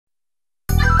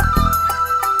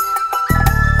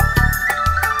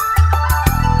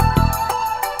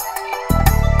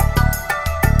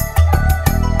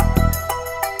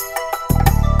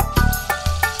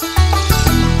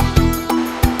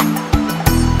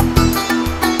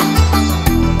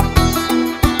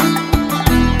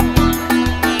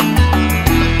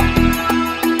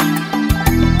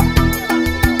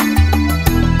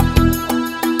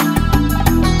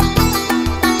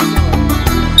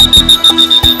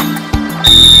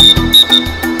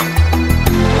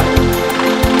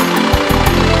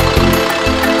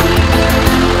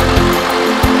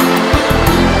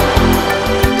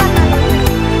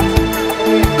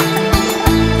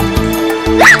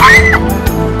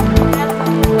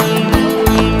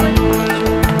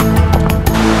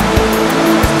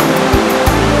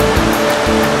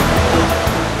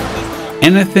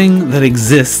Anything that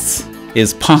exists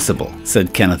is possible,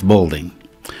 said Kenneth Boulding.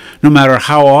 No matter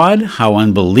how odd, how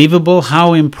unbelievable,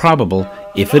 how improbable,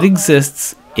 if it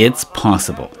exists, it's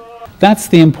possible. That's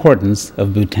the importance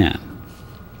of Bhutan.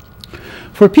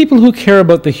 For people who care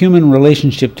about the human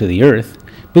relationship to the earth,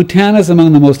 Bhutan is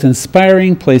among the most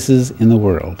inspiring places in the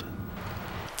world.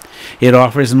 It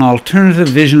offers an alternative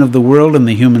vision of the world and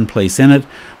the human place in it,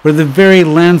 where the very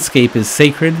landscape is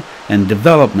sacred and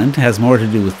development has more to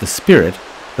do with the spirit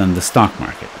than the stock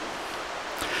market.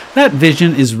 That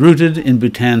vision is rooted in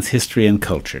Bhutan's history and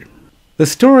culture. The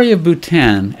story of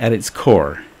Bhutan, at its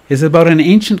core, is about an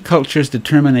ancient culture's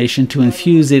determination to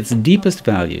infuse its deepest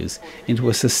values into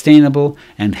a sustainable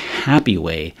and happy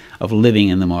way of living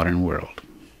in the modern world.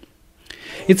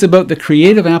 It's about the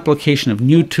creative application of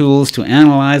new tools to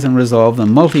analyze and resolve the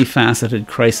multifaceted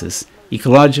crisis,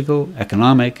 ecological,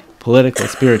 economic, political,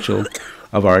 spiritual,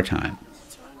 of our time.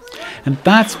 And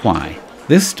that's why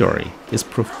this story is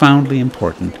profoundly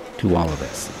important to all of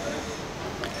us.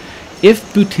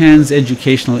 If Bhutan's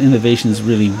educational innovations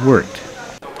really worked,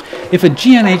 if a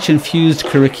GNH-infused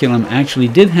curriculum actually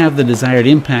did have the desired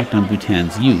impact on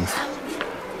Bhutan's youth,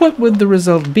 what would the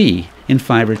result be in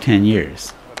 5 or 10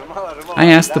 years? I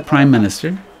asked the Prime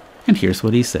Minister, and here's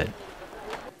what he said.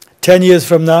 10 years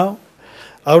from now,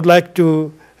 I would like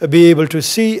to be able to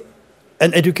see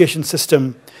an education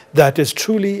system that is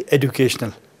truly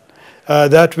educational,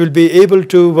 that will be able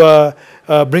to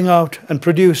bring out and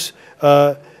produce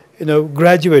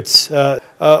graduates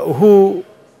who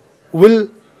will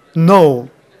know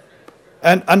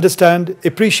and understand,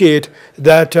 appreciate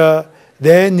that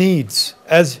their needs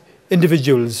as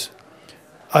individuals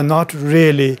are not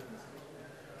really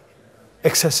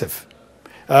excessive.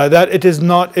 That it is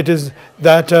not, it is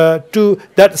that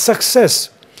that success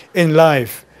in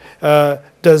life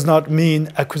does not mean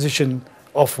acquisition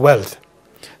of wealth.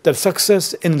 That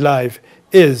success in life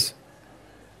is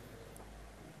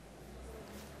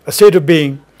a state of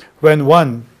being when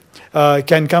one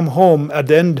can come home at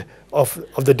the end of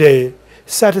the day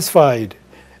satisfied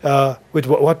with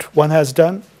what one has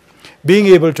done, being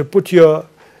able to put your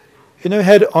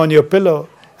head on your pillow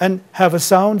and have a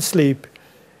sound sleep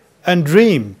and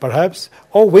dream perhaps,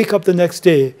 or wake up the next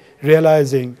day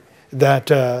realizing that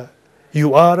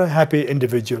you are a happy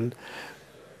individual,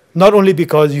 not only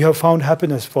because you have found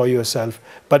happiness for yourself,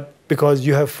 but because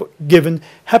you have given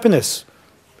happiness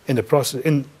in the process,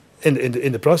 in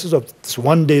the process of this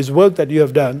one day's work that you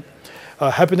have done,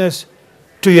 happiness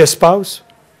to your spouse,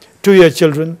 to your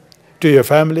children, to your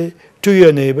family, to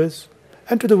your neighbors,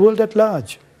 and to the world at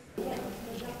large.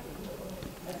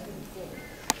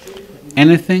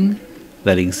 Anything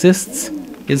that exists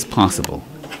is possible.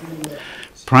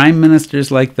 Prime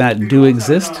ministers like that do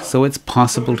exist, so it's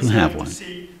possible to have one.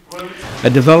 A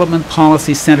development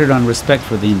policy centered on respect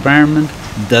for the environment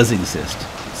does exist,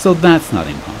 so that's not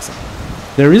impossible.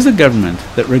 There is a government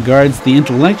that regards the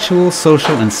intellectual,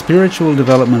 social, and spiritual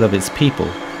development of its people,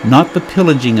 not the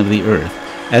pillaging of the earth,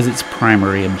 as its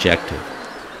primary objective.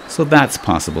 So that's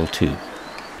possible too.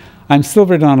 I'm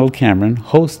Silver Donald Cameron,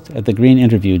 host at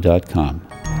thegreeninterview.com.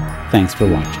 Thanks for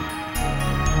watching.